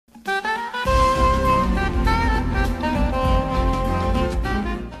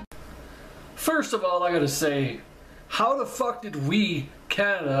First of all, I gotta say, how the fuck did we,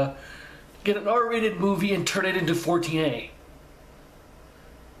 Canada, get an R-rated movie and turn it into 14A?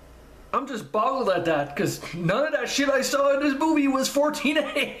 I'm just boggled at that, because none of that shit I saw in this movie was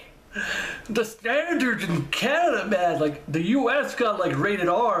 14A. The standards in Canada, man, like, the US got, like, rated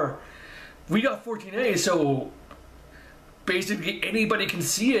R. We got 14A, so basically anybody can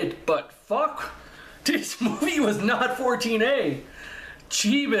see it, but fuck, this movie was not 14A.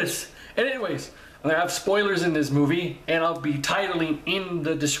 Jeebus. And anyways, I'm gonna have spoilers in this movie, and I'll be titling in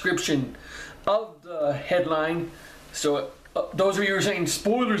the description of the headline. So those of you who are saying,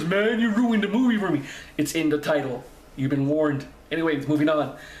 spoilers, man, you ruined the movie for me. It's in the title. You've been warned. Anyways, moving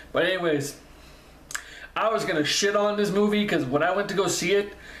on. But anyways, I was gonna shit on this movie because when I went to go see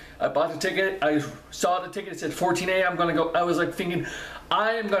it, I bought the ticket, I saw the ticket, it said 14A, I'm gonna go, I was like thinking,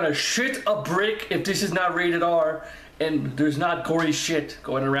 I am gonna shit a brick if this is not rated R and there's not gory shit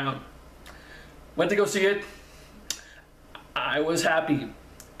going around. Went to go see it, I was happy.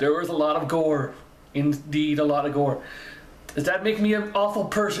 There was a lot of gore, indeed a lot of gore. Does that make me an awful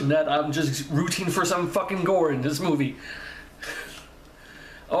person that I'm just rooting for some fucking gore in this movie?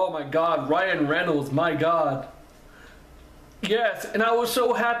 Oh my god, Ryan Reynolds, my god. Yes, and I was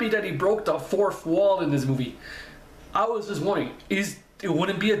so happy that he broke the fourth wall in this movie. I was just wondering, it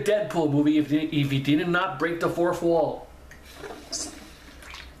wouldn't be a Deadpool movie if he did not break the fourth wall.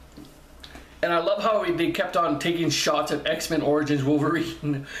 And I love how they kept on taking shots at X-Men Origins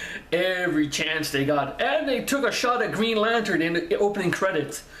Wolverine every chance they got. And they took a shot at Green Lantern in the opening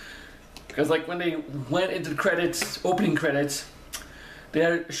credits. Because like when they went into the credits, opening credits, they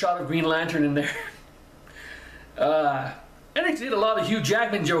had a shot of Green Lantern in there. And they did a lot of Hugh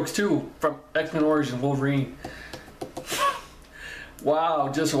Jackman jokes too from X-Men Origins Wolverine.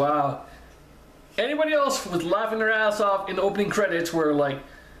 Wow, just wow. Anybody else was laughing their ass off in the opening credits where like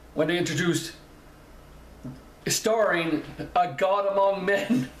when they introduced starring A God Among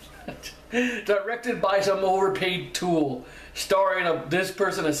Men directed by some overpaid tool, starring this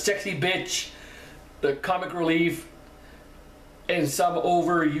person, a sexy bitch, the comic relief, and some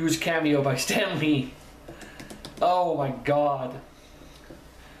overused cameo by Stan Lee. Oh my god.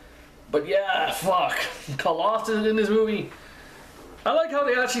 But yeah, fuck. Colossus in this movie. I like how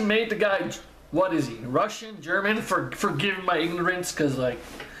they actually made the guy, what is he, Russian, German? Forgive my ignorance, because like,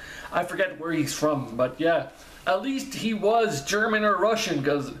 I forget where he's from. But yeah, at least he was German or Russian,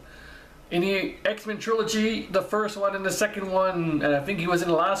 because in the X-Men trilogy, the first one and the second one, and I think he was in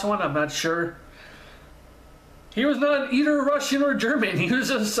the last one, I'm not sure. He was not either Russian or German. He was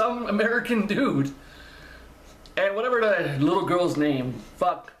just some American dude. And whatever the little girl's name,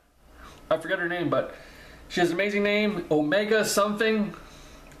 fuck, I forget her name, but she has an amazing name, Omega something.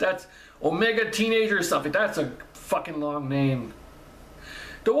 That's Omega Teenager something. That's a fucking long name.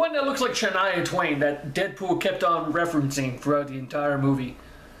 The one that looks like Shania Twain that Deadpool kept on referencing throughout the entire movie.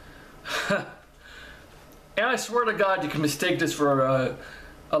 And I swear to God, you can mistake this for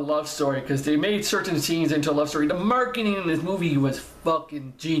a love story, because they made certain scenes into a love story. The marketing in this movie was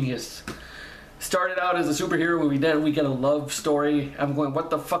fucking genius. Started out as a superhero movie, then we get a love story. I'm going,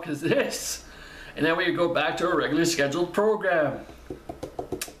 what the fuck is this? And then we go back to a regular scheduled program.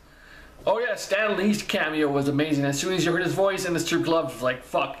 Oh yeah, Stan Lee's cameo was amazing. As soon as you heard his voice in the strip club, like,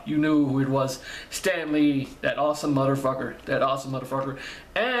 fuck, you knew who it was. Stan Lee, that awesome motherfucker. That awesome motherfucker.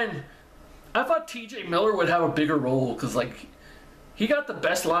 And I thought TJ Miller would have a bigger role, because like, he got the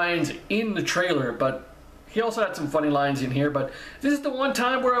best lines in the trailer, but he also had some funny lines in here. But this is the one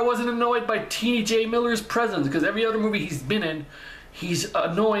time where I wasn't annoyed by T.J. Miller's presence, because every other movie he's been in, he's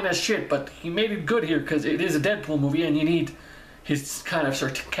annoying as shit, but he made it good here because it is a Deadpool movie and you need his kind of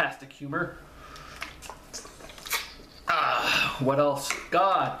sarcastic humor. What else?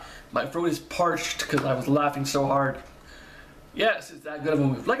 God, my throat is parched because I was laughing so hard. Yes, it's that good of a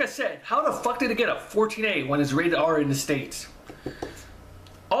movie. Like I said, how the fuck did it get a 14A when it's rated R in the States?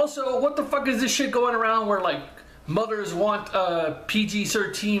 Also, what the fuck is this shit going around where like mothers want a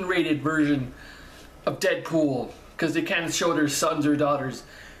PG-13 rated version of Deadpool because they can't show their sons or daughters?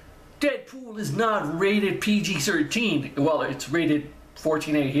 Deadpool is not rated PG-13. Well, it's rated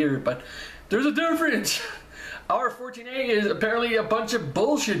 14A here, but there's a difference. Our 14A is apparently a bunch of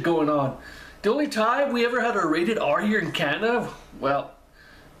bullshit going on. The only time we ever had a rated R here in Canada, well,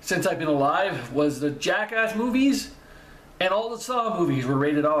 since I've been alive, was the Jackass movies. And all the Saw movies were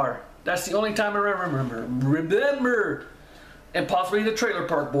rated R. That's the only time I remember. And possibly the Trailer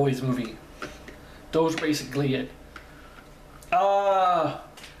Park Boys movie. Those are basically it.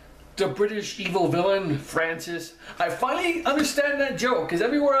 The British evil villain, Francis. I finally understand that joke, because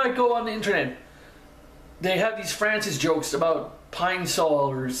everywhere I go on the internet, they have these Francis jokes about Pine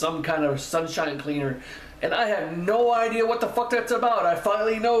Sol or some kind of sunshine cleaner. And I have no idea what the fuck that's about. I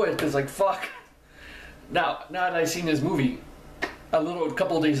finally know it, because like, fuck. Now that I've seen this movie, a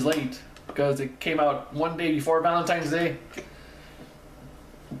couple of days late, because it came out one day before Valentine's Day.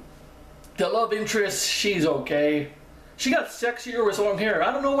 The love interest, she's okay. She got sexier with long hair.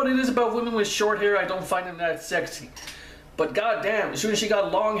 I don't know what it is about women with short hair. I don't find them that sexy. But goddamn, as soon as she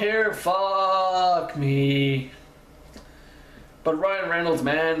got long hair, fuck me. But Ryan Reynolds,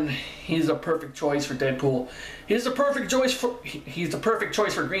 man, he's a perfect choice for Deadpool. He's the perfect choice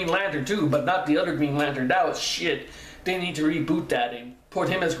for Green Lantern too, but not the other Green Lantern. That was shit. They need to reboot that and put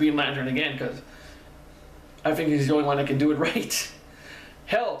him as Green Lantern again, because I think he's the only one that can do it right.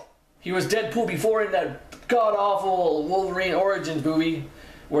 Hell, he was Deadpool before in that god-awful Wolverine Origins movie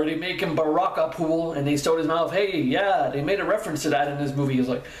where they make him Baraka Pool and they sewed his mouth. Hey, yeah, they made a reference to that in this movie. It's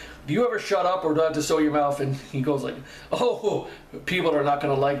like, do you ever shut up or do I have to sew your mouth? And he goes like, oh, people are not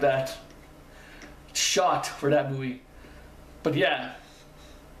going to like that. Shot for that movie. But yeah,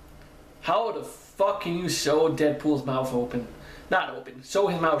 how the fuck can you sew Deadpool's mouth open? Not open, sew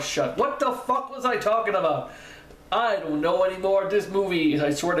his mouth shut. What the fuck was I talking about? I don't know anymore. This movie,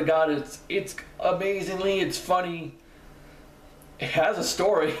 I swear to God, it's amazingly, it's funny. It has a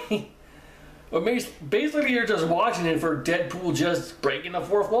story. But basically you're just watching it for Deadpool just breaking the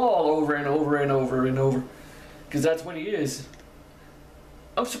fourth wall over and over and over and over. Because that's what he is.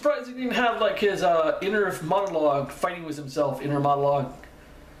 I'm surprised he didn't have like his inner monologue, fighting with himself, inner monologue.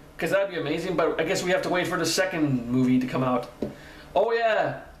 Because that'd be amazing, but I guess we have to wait for the second movie to come out. Oh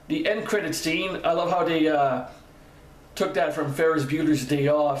yeah, the end credits scene. I love how they took that from Ferris Bueller's Day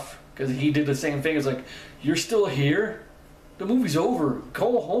Off. Because he did the same thing. It's like, you're still here? The movie's over.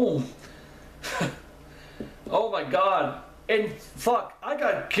 Go home. Oh my god. And fuck, I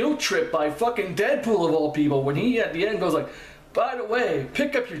got guilt tripped by fucking Deadpool of all people when he at the end goes like, by the way,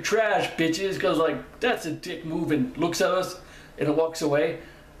 pick up your trash, bitches, because like, that's a dick move, and looks at us and it walks away.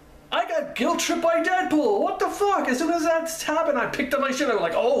 I got guilt tripped by Deadpool. What the fuck? As soon as that's happened, I picked up my shit. I was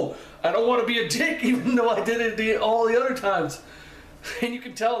like, oh, I don't want to be a dick, even though I did it all the other times. And you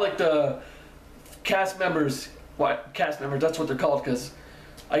can tell like the cast members, that's what they're called, because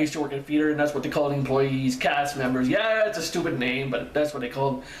I used to work at theater, and that's what they call the employees, cast members. Yeah, it's a stupid name, but that's what they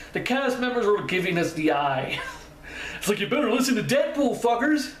call them. The cast members were giving us the eye. It's like, you better listen to Deadpool,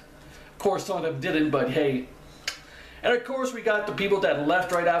 fuckers. Of course, some of them didn't, but hey. And of course, we got the people that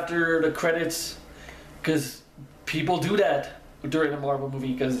left right after the credits, because people do that during a Marvel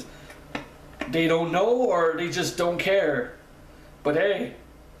movie, because they don't know or they just don't care. But hey,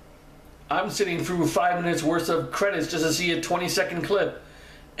 I'm sitting through 5 minutes worth of credits just to see a 20-second clip.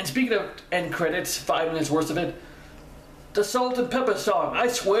 And speaking of end credits, 5 minutes worth of it, the Salt and Pepper song, I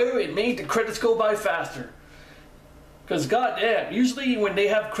swear it made the credits go by faster. Because goddamn, usually when they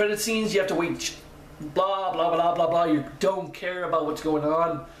have credit scenes, you have to wait, blah, blah, blah, blah, blah, you don't care about what's going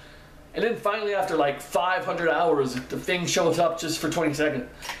on. And then finally after like 500 hours, the thing shows up just for 20 seconds.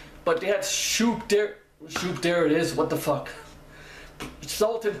 But they had Shoop, there it is, what the fuck.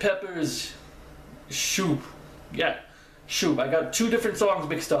 Salt and Pepper's Shoop, yeah. Shoot, I got two different songs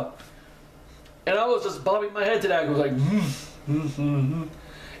mixed up. And I was just bobbing my head to that. I was like,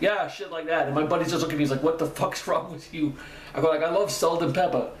 yeah, shit like that. And my buddy's just looking at me, he's like, what the fuck's wrong with you? I go like, I love Salt and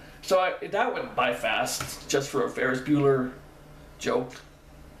Pepper. So that went by fast, just for a Ferris Bueller joke.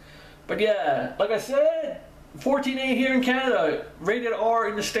 But yeah, like I said, 14A here in Canada, rated R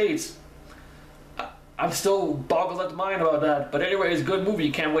in the States. I'm still boggled at the mind about that. But anyway, it's a good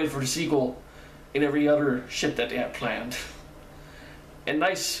movie. Can't wait for the sequel. And every other shit that they have planned. And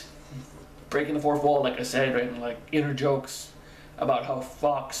nice breaking the fourth wall, like I said, right? And like inner jokes about how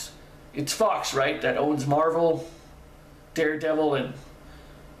Fox, it's Fox, right, that owns Marvel, Daredevil, and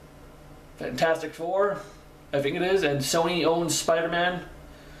Fantastic Four, I think it is, and Sony owns Spider-Man.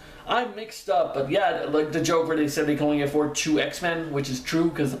 I'm mixed up, but yeah, like the joke where they said they can only afford 2 X-Men, which is true,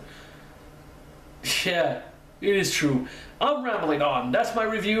 because yeah, it is true. I'm rambling on. That's my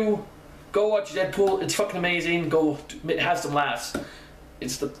review. Go watch Deadpool. It's fucking amazing. Go have some laughs.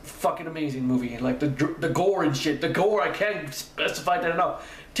 It's the fucking amazing movie. Like the gore and shit. The gore, I can't specify that enough.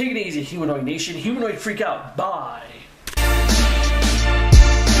 Take it easy, Humanoid Nation. Humanoid freak out. Bye.